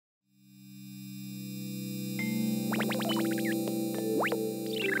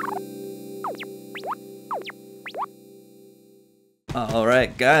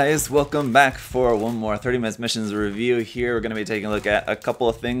Alright guys, welcome back for one more 30 minutes missions review here. We're going to be taking a look at a couple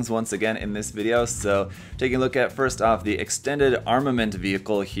of things once again in this video. So taking a look at first off the extended armament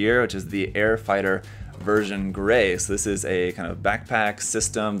vehicle here, which is the Air Fighter Ver.Gray. So this is a kind of backpack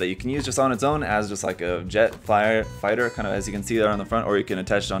system that you can use just on its own as just like a jet fighter, kind of as you can see there on the front, or you can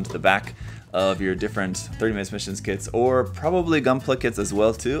attach it onto the back of your different 30 minutes missions kits, or probably Gunpla kits as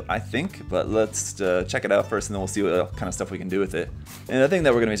well too, I think. But let's check it out first, and then we'll see what kind of stuff we can do with it. And the thing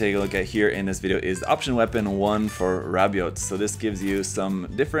that we're going to be taking a look at here in this video is the option weapon 1 for Rabiot. So this gives you some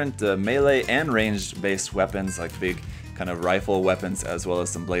different melee and ranged based weapons, like big kind of rifle weapons, as well as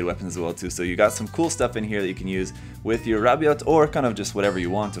some blade weapons as well too. So you got some cool stuff in here that you can use with your Rabiot, or kind of just whatever you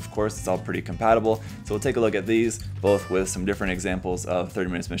want. Of course, it's all pretty compatible. So we'll take a look at these both with some different examples of 30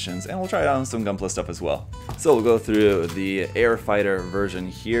 minutes missions, and we'll try it out on some Gunpla stuff as well. So we'll go through the Air Fighter version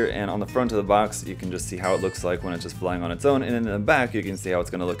here, and on the front of the box you can just see how it looks like when it's just flying on its own, and in the back you can see how it's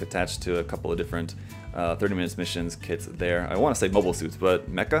going to look attached to a couple of different 30 minutes missions kits there. I want to say mobile suits, but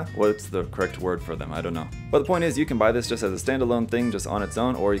mecha? What's the correct word for them? I don't know. But the point is, you can buy this just as a standalone thing, just on its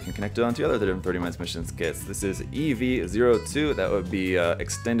own, or you can connect it onto other different 30 minutes missions kits. This is EAV-02, that would be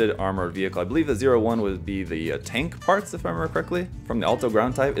extended armored vehicle. I believe the 01 would be the tank parts, if I remember correctly, from the Alto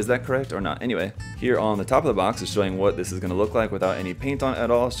ground type. Is that correct or not? Anyway, here on the top of the box is showing what this is going to look like without any paint on it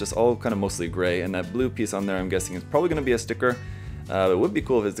at all. It's just all kind of mostly gray, and that blue piece on there I'm guessing is probably going to be a sticker. It would be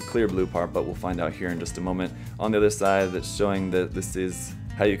cool if it's a clear blue part, but we'll find out here in just a moment. On the other side, that's showing that this is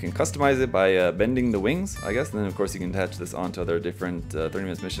how you can customize it by bending the wings, I guess. And then of course you can attach this onto other different 30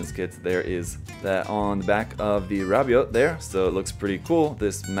 minutes missions kits. There is that on the back of the Rabiot there, so it looks pretty cool.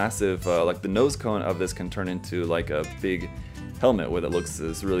 This massive, like the nose cone of this can turn into like a big helmet where it looks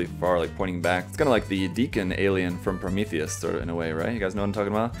is really far, like pointing back. It's kind of like the Deacon alien from Prometheus, sort of, in a way, right? You guys know what I'm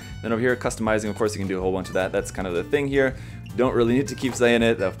talking about? Then over here, customizing, of course you can do a whole bunch of that. That's kind of the thing here. Don't really need to keep saying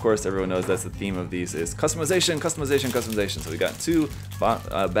it. Of course, everyone knows that's the theme of these is customization, customization, customization. So we got two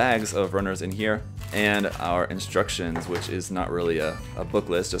bags of runners in here, and our instructions, which is not really a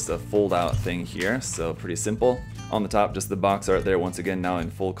booklet, it's just a fold-out thing here. So pretty simple. On the top, just the box art there, once again now in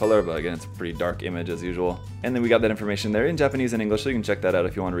full color, but again it's a pretty dark image as usual. And then we got that information there in Japanese and English, so you can check that out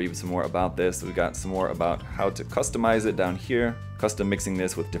if you want to read some more about this. We got some more about how to customize it down here. Custom mixing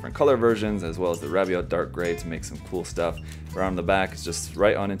this with different color versions, as well as the Rabiot dark gray to make some cool stuff. Around the back, it's just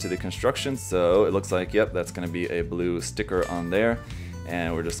right on into the construction, so it looks like, yep, that's going to be a blue sticker on there.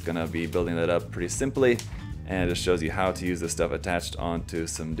 And we're just going to be building that up pretty simply. And it just shows you how to use this stuff attached onto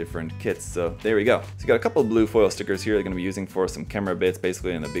some different kits. So there we go. So you got a couple of blue foil stickers here they're going to be using for some camera bits,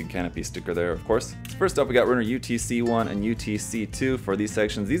 basically, and the big canopy sticker there, of course. So first up, we got runner UTC1 and UTC2 for these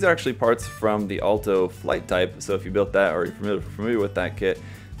sections. These are actually parts from the Alto flight type, so if you built that or you're familiar with that kit,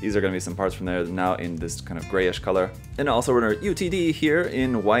 these are going to be some parts from there now in this kind of grayish color. And also runner UTD here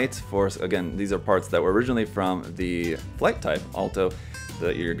in white for, again, these are parts that were originally from the flight type Alto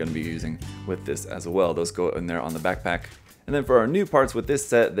that you're going to be using with this as well. Those go in there on the backpack. And then for our new parts with this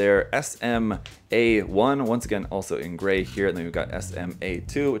set, they're SMA1, once again also in gray here, and then we've got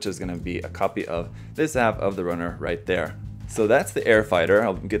SMA2, which is going to be a copy of this half of the runner right there. So that's the Air Fighter.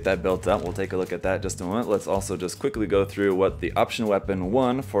 I'll get that built up. We'll take a look at that in just a moment. Let's also just quickly go through what the option weapon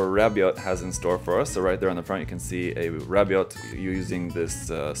 1 for Rabiot has in store for us. So right there on the front you can see a Rabiot using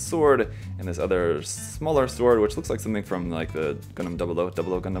this sword and this other smaller sword, which looks like something from like the Gundam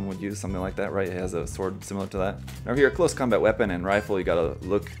 00 Gundam would use, something like that, right? It has a sword similar to that. Over here, close combat weapon and rifle. You gotta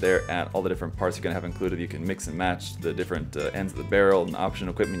look there at all the different parts you're gonna have included. You can mix and match the different ends of the barrel and option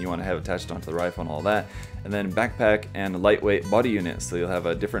equipment you want to have attached onto the rifle and all that. And then backpack and lightweight body unit, so you'll have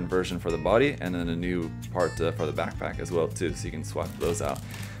a different version for the body and then a new part for the backpack as well too, so you can swap those out.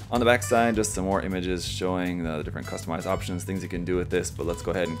 On the back side, just some more images showing the different customized options, things you can do with this, but let's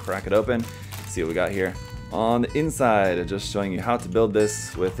go ahead and crack it open, see what we got here. On the inside, just showing you how to build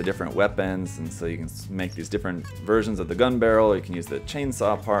this with the different weapons, and so you can make these different versions of the gun barrel. You can use the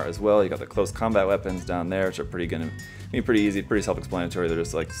chainsaw part as well. You got the close combat weapons down there, which are pretty easy, pretty self-explanatory. They're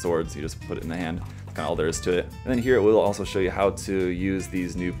just like swords, you just put it in the hand. That's kind of all there is to it. And then here it will also show you how to use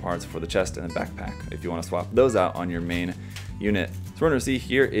these new parts for the chest and the backpack if you want to swap those out on your main unit. So runner C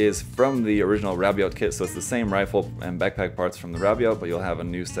here is from the original Rabiot kit, so it's the same rifle and backpack parts from the Rabiot, but you'll have a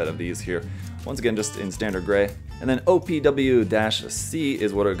new set of these here. Once again, just in standard gray. And then OPW-C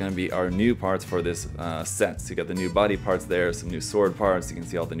is what are going to be our new parts for this set. So you got the new body parts there, some new sword parts, you can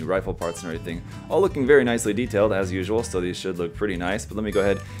see all the new rifle parts and everything. All looking very nicely detailed as usual, so these should look pretty nice. But let me go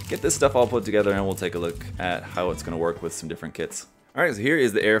ahead, get this stuff all put together, and we'll take a look at how it's going to work with some different kits. Alright, so here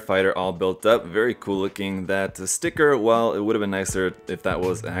is the air fighter all built up, very cool looking. That sticker, well, it would have been nicer if that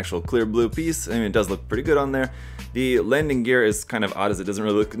was an actual clear blue piece. I mean, it does look pretty good on there. The landing gear is kind of odd as it doesn't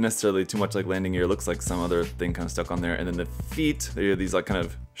really look necessarily too much like landing gear. It looks like some other thing kind of stuck on there. And then the feet, there are these like kind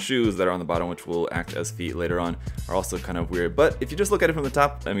of shoes that are on the bottom, which will act as feet later on, are also kind of weird. But if you just look at it from the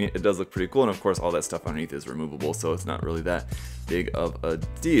top, I mean, it does look pretty cool. And of course, all that stuff underneath is removable, so it's not really that big of a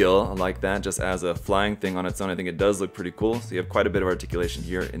deal like that. Just as a flying thing on its own, I think it does look pretty cool. So you have quite a bit of articulation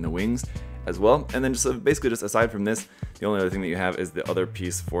here in the wings as well. And then just basically just aside from this, the only other thing that you have is the other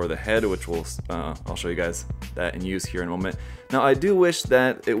piece for the head, which will I'll show you guys that in use here in a moment. Now I do wish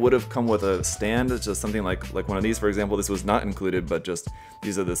that it would have come with a stand, just something like one of these, for example. This was not included, but just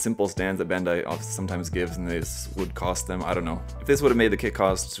these are the simple stands that Bandai sometimes gives, and this would cost them, I don't know. If this would have made the kit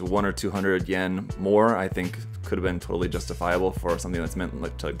cost 100 or 200 yen more, I think could have been totally justifiable for something that's meant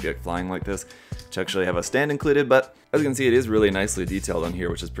like to get flying like this, to actually have a stand included. But as you can see, it is really nicely detailed on here,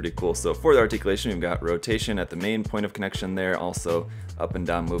 which is pretty cool. So for the articulation, we've got rotation at the main point of connection there, also up and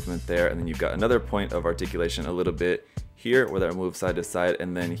down movement there, and then you've got another point of articulation a little bit here where that moves side to side,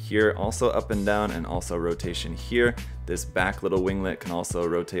 and then here also up and down, and also rotation here. This back little winglet can also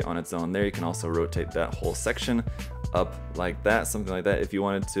rotate on its own there. You can also rotate that whole section up like that, something like that if you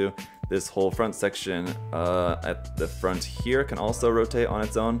wanted to. This whole front section at the front here can also rotate on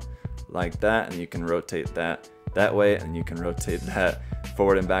its own like that, and you can rotate that way, and you can rotate that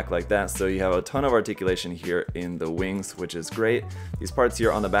forward and back like that. So you have a ton of articulation here in the wings, which is great. These parts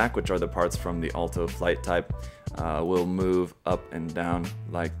here on the back, which are the parts from the Alto flight type, will move up and down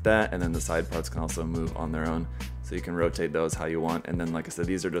like that, and then the side parts can also move on their own. So you can rotate those how you want. And then, like I said,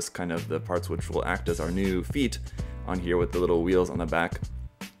 these are just kind of the parts which will act as our new feet on here with the little wheels on the back.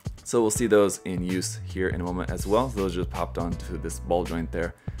 So we'll see those in use here in a moment as well. So those just popped onto this ball joint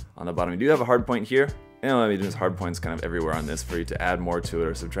there on the bottom. You do have a hard point here. You know, I mean, there's hard points kind of everywhere on this for you to add more to it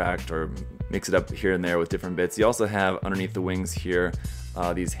or subtract or mix it up here and there with different bits. You also have underneath the wings here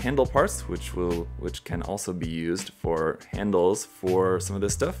these handle parts, which can also be used for handles for some of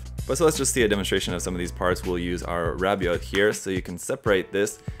this stuff. But so let's just see a demonstration of some of these parts. We'll use our Rabiot here, so you can separate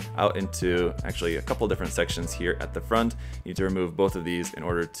this out into actually a couple different sections here at the front. You need to remove both of these in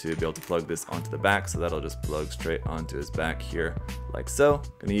order to be able to plug this onto the back, so that'll just plug straight onto his back here like so.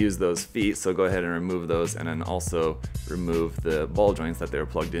 Gonna use those feet, so go ahead and remove those, and then also remove the ball joints that they're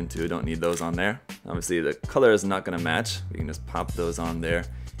plugged into. Don't need those on there. Obviously the color is not gonna match. We can just pop those on there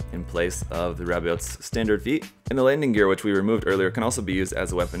in place of the Rabiot's standard feet. And the landing gear, which we removed earlier, can also be used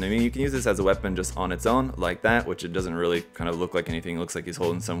as a weapon. I mean, you can use this as a weapon just on its own like that, which it doesn't really kind of look like anything. It looks like he's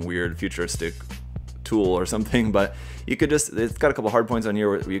holding some weird futuristic tool or something, but you could just, it's got a couple hard points on here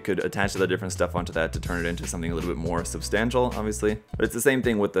where you could attach the different stuff onto that to turn it into something a little bit more substantial, obviously. But it's the same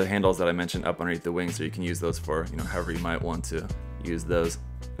thing with the handles that I mentioned up underneath the wing, so you can use those for, you know, however you might want to use those.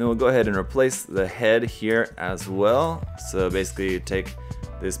 Then we'll go ahead and replace the head here as well. So basically take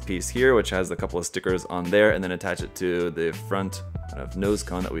this piece here, which has a couple of stickers on there, and then attach it to the front kind of nose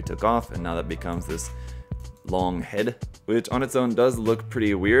cone that we took off, and now that becomes this long head, which on its own does look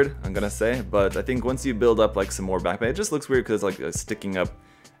pretty weird, I'm gonna say. But I think once you build up like some more backpack, it just looks weird because it's like sticking up.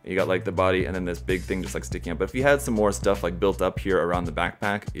 You got like the body and then this big thing just like sticking up. But if you had some more stuff like built up here around the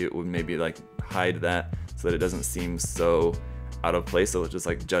backpack, it would maybe like hide that so that it doesn't seem so out of place, so it's just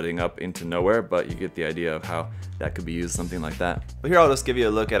like jutting up into nowhere. But you get the idea of how that could be used, something like that. But here I'll just give you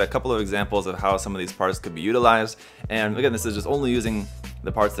a look at a couple of examples of how some of these parts could be utilized. And again, this is just only using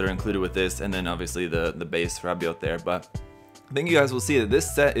the parts that are included with this, and then obviously the base Rabiot there. But I think you guys will see that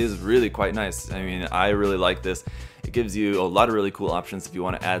this set is really quite nice. I mean, I really like this. It gives you a lot of really cool options if you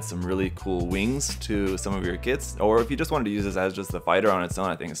want to add some really cool wings to some of your kits, or if you just wanted to use this as just the fighter on its own.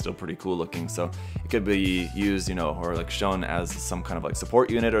 I think it's still pretty cool looking. So it could be used, you know, or like shown as some kind of like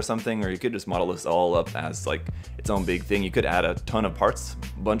support unit or something, or you could just model this all up as like its own big thing. You could add a ton of parts,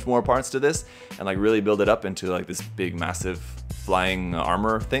 a bunch more parts to this, and like really build it up into like this big massive flying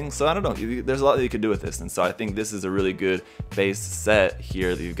armor thing. So I don't know, there's a lot that you could do with this, and so I think this is a really good base set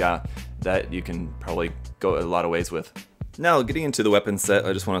here that you've got that you can probably go a lot of ways with. Now getting into the weapon set,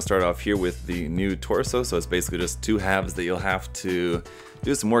 I just want to start off here with the new torso. So it's basically just two halves that you'll have to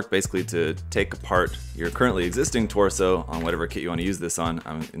do some work basically to take apart your currently existing torso on whatever kit you want to use this on.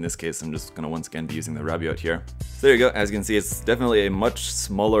 In this case, I'm just going to once again be using the Rabiot here. So there you go. As you can see, it's definitely a much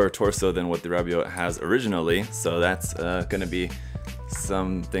smaller torso than what the Rabiot has originally. So that's going to be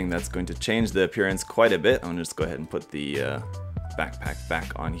something that's going to change the appearance quite a bit. I'm going to just go ahead and put the backpack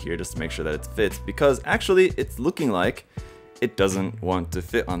back on here just to make sure that it fits, because actually it's looking like it doesn't want to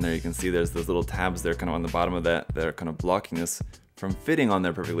fit on there. You can see there's those little tabs there kind of on the bottom of that are kind of blocking this from fitting on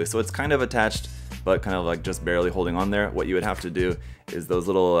there perfectly. So it's kind of attached but kind of like just barely holding on there. What you would have to do is those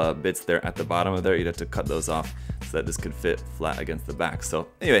little bits there at the bottom of there, you'd have to cut those off so that this could fit flat against the back. So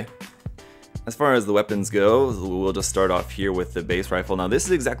anyway, as far as the weapons go, we'll just start off here with the base rifle. Now this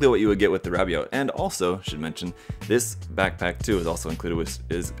is exactly what you would get with the Rabiot, and also should mention this backpack too is also included, which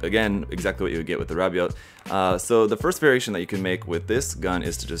is again exactly what you would get with the Rabiot. So the first variation that you can make with this gun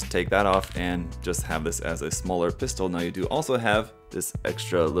is to just take that off and just have this as a smaller pistol. Now you do also have this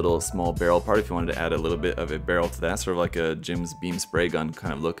extra little small barrel part if you wanted to add a little bit of a barrel to that, sort of like a Jim's beam spray gun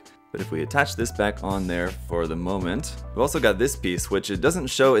kind of look. But if we attach this back on there for the moment, we've also got this piece, which it doesn't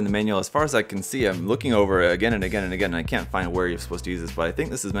show in the manual as far as I can see. I'm looking over it again and again and again, and I can't find where you're supposed to use this, but I think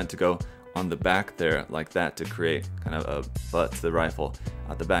this is meant to go on the back there like that to create kind of a butt to the rifle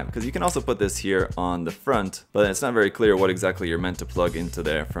at the back, because you can also put this here on the front, but it's not very clear what exactly you're meant to plug into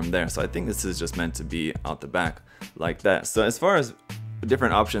there from there. So I think this is just meant to be out the back like that. So as far as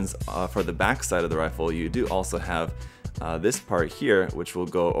different options for the back side of the rifle, you do also have this part here, which will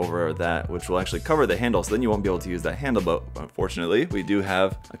go over that, which will actually cover the handle, so then you won't be able to use that handle. But unfortunately, we do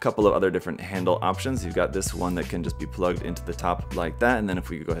have a couple of other different handle options. You've got this one that can just be plugged into the top like that, and then if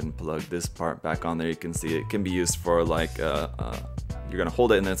we go ahead and plug this part back on there, you can see it can be used for like you're gonna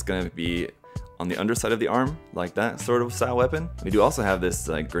hold it and then it's gonna be on the underside of the arm, like that sort of style weapon. We do also have this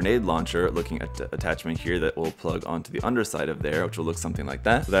grenade launcher looking at the attachment here that will plug onto the underside of there, which will look something like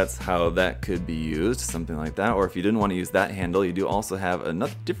that. So that's how that could be used, something like that. Or if you didn't want to use that handle, you do also have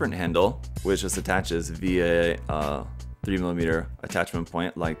another different handle, which just attaches via 3mm attachment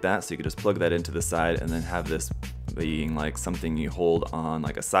point like that. So you could just plug that into the side and then have this being like something you hold on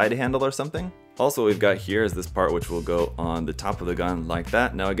like a side handle or something. Also, what we've got here is this part which will go on the top of the gun like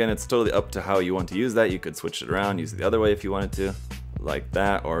that. Now again, it's totally up to how you want to use that. You could switch it around, use it the other way if you wanted to, like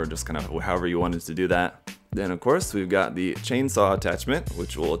that, or just kind of however you wanted to do that. Then of course, we've got the chainsaw attachment,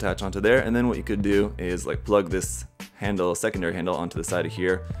 which will attach onto there. And then what you could do is like plug this handle, secondary handle, onto the side of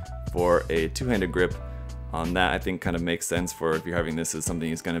here for a two-handed grip on that. I think kind of makes sense for if you're having this as something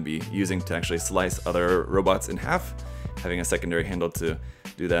he's going to be using to actually slice other robots in half. Having a secondary handle to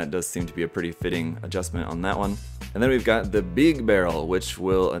do that does seem to be a pretty fitting adjustment on that one. And then we've got the big barrel, which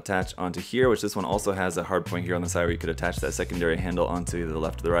will attach onto here, which this one also has a hard point here on the side where you could attach that secondary handle onto either the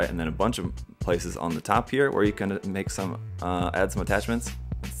left or the right, and then a bunch of places on the top here where you can make some add some attachments.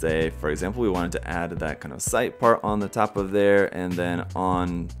 Say for example we wanted to add that kind of sight part on the top of there, and then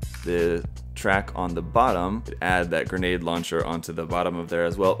on the track on the bottom add that grenade launcher onto the bottom of there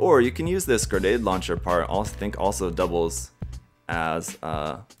as well. Or you can use this grenade launcher part, I think also doubles as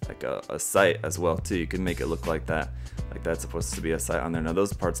like a sight as well too. You can make it look like that, like that's supposed to be a sight on there. Now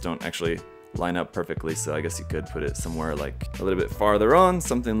those parts don't actually line up perfectly, so I guess you could put it somewhere like a little bit farther on,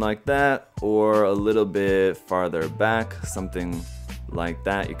 something like that, or a little bit farther back, something like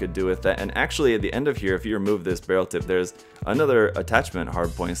that you could do with that. And actually at the end of here, if you remove this barrel tip, there's another attachment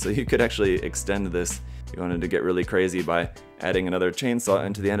hard point, so you could actually extend this if you wanted to get really crazy by adding another chainsaw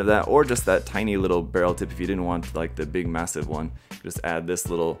into the end of that, or just that tiny little barrel tip if you didn't want like the big massive one. Just add this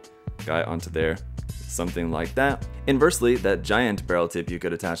little guy onto there, something like that. Inversely, that giant barrel tip you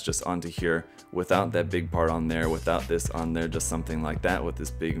could attach just onto here without that big part on there, without this on there, just something like that with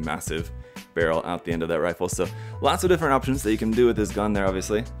this big massive barrel out the end of that rifle. So lots of different options that you can do with this gun there,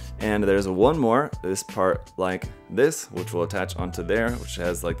 obviously. And there's one more, this part like this, which will attach onto there, which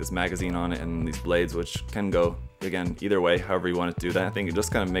has like this magazine on it and these blades, which can go again either way, however you want to do that. I think it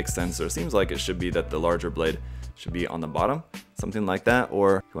just kind of makes sense, or it seems like it should be that the larger blade should be on the bottom, something like that.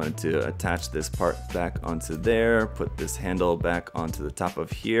 Or if you wanted to attach this part back onto there, put this handle back onto the top of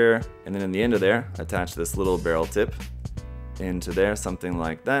here, and then in the end of there attach this little barrel tip into there, something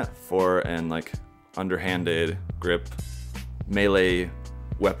like that, for an like underhanded grip melee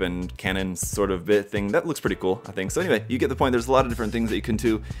weapon cannon sort of bit thing. That looks pretty cool, I think. So anyway, you get the point. There's a lot of different things that you can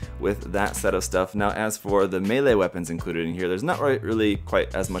do with that set of stuff. Now as for the melee weapons included in here, there's not really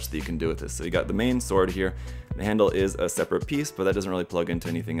quite as much that you can do with this. So you got the main sword here. The handle is a separate piece, but that doesn't really plug into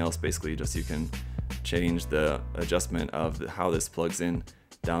anything else. Basically just you can change the adjustment of how this plugs in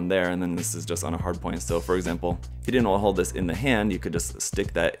down there, and then this is just on a hard point. So for example, if you didn't want to hold this in the hand, you could just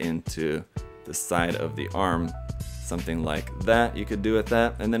stick that into the side of the arm, something like that you could do with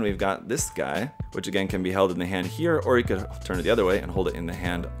that. And then we've got this guy, which again can be held in the hand here, or you could turn it the other way and hold it in the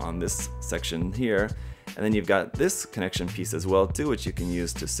hand on this section here. And then you've got this connection piece as well too, which you can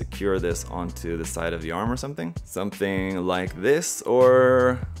use to secure this onto the side of the arm or something like this.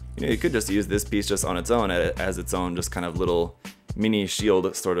 Or you could just use this piece just on its own as its own just kind of little mini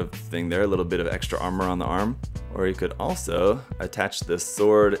shield sort of thing there, a little bit of extra armor on the arm. Or you could also attach this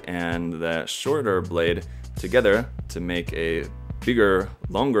sword and that shorter blade together to make a bigger,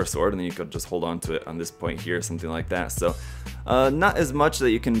 longer sword, and then you could just hold on to it on this point here, something like that. So not as much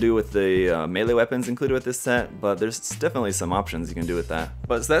that you can do with the melee weapons included with this set, but there's definitely some options you can do with that.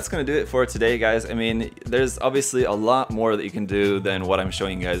 But so that's going to do it for today, guys. I mean, there's obviously a lot more that you can do than what I'm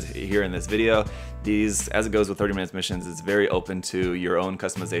showing you guys here in this video. These, as it goes with 30 minutes missions, it's very open to your own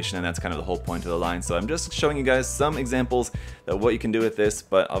customization, and that's kind of the whole point of the line. So I'm just showing you guys some examples of what you can do with this,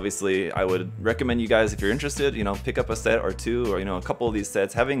 but obviously I would recommend you guys, if you're interested, you know, pick up a set or two, or you know, a couple of these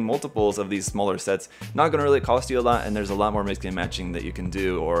sets. Having multiples of these smaller sets not going to really cost you a lot, and there's a lot more mixing and matching that you can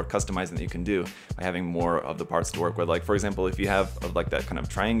do, or customizing that you can do by having more of the parts to work with. Like for example, if you have like that kind of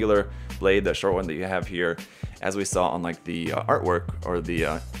triangular blade, that short one that you have here, as we saw on like the artwork or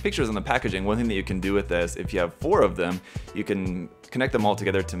the pictures on the packaging, one thing that you can do with this, if you have 4 of them, you can connect them all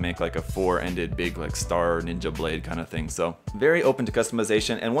together to make like a 4-ended big like star ninja blade kind of thing. So very open to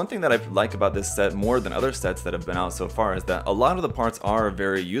customization. And one thing that I like about this set more than other sets that have been out so far is that a lot of the parts are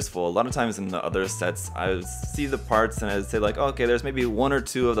very useful. A lot of times in the other sets, I see the parts and I'd say like, oh, okay, there's maybe 1 or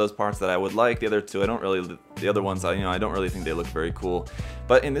 2 of those parts that I would like. The other 2, I don't really. The other ones, you know, I don't really think they look very cool.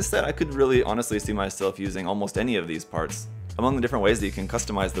 But in this set, I could really honestly see myself using almost any of these parts. Among the different ways that you can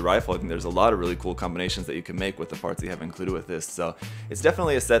customize the rifle, I think there's a lot of really cool combinations that you can make with the parts that you have included with this. So it's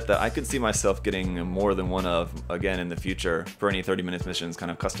definitely a set that I could see myself getting more than one of again in the future for any 30 minutes missions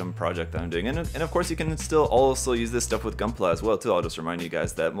kind of custom project that I'm doing. And of course you can still also use this stuff with Gunpla as well too. I'll just remind you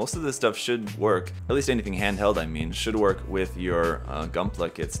guys that most of this stuff should work, at least anything handheld I mean, should work with your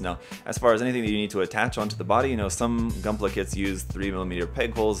Gunpla kits. Now as far as anything that you need to attach onto the body, you know, some Gunpla kits use 3mm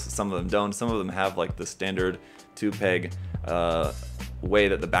peg holes, some of them don't. Some of them have like the standard 2-peg way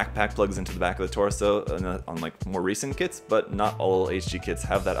that the backpack plugs into the back of the torso on like more recent kits, but not all HG kits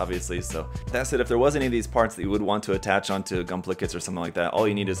have that obviously. So that said, if there was any of these parts that you would want to attach onto Gunpla kits or something like that, all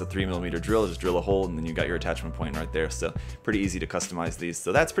you need is a 3mm drill. Just drill a hole and then you got your attachment point right there. So pretty easy to customize these.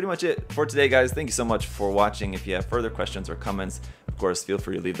 So that's pretty much it for today, guys. Thank you so much for watching. If you have further questions or comments, of course, feel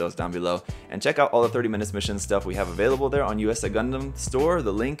free to leave those down below, and check out all the 30 minutes mission stuff we have available there on USA Gundam Store.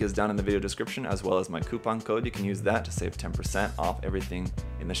 The link is down in the video description, as well as my coupon code. You can use that to save 10% off everything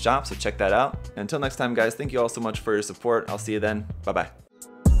in the shop, so check that out. And until next time, guys, thank you all so much for your support. I'll see you then. Bye bye.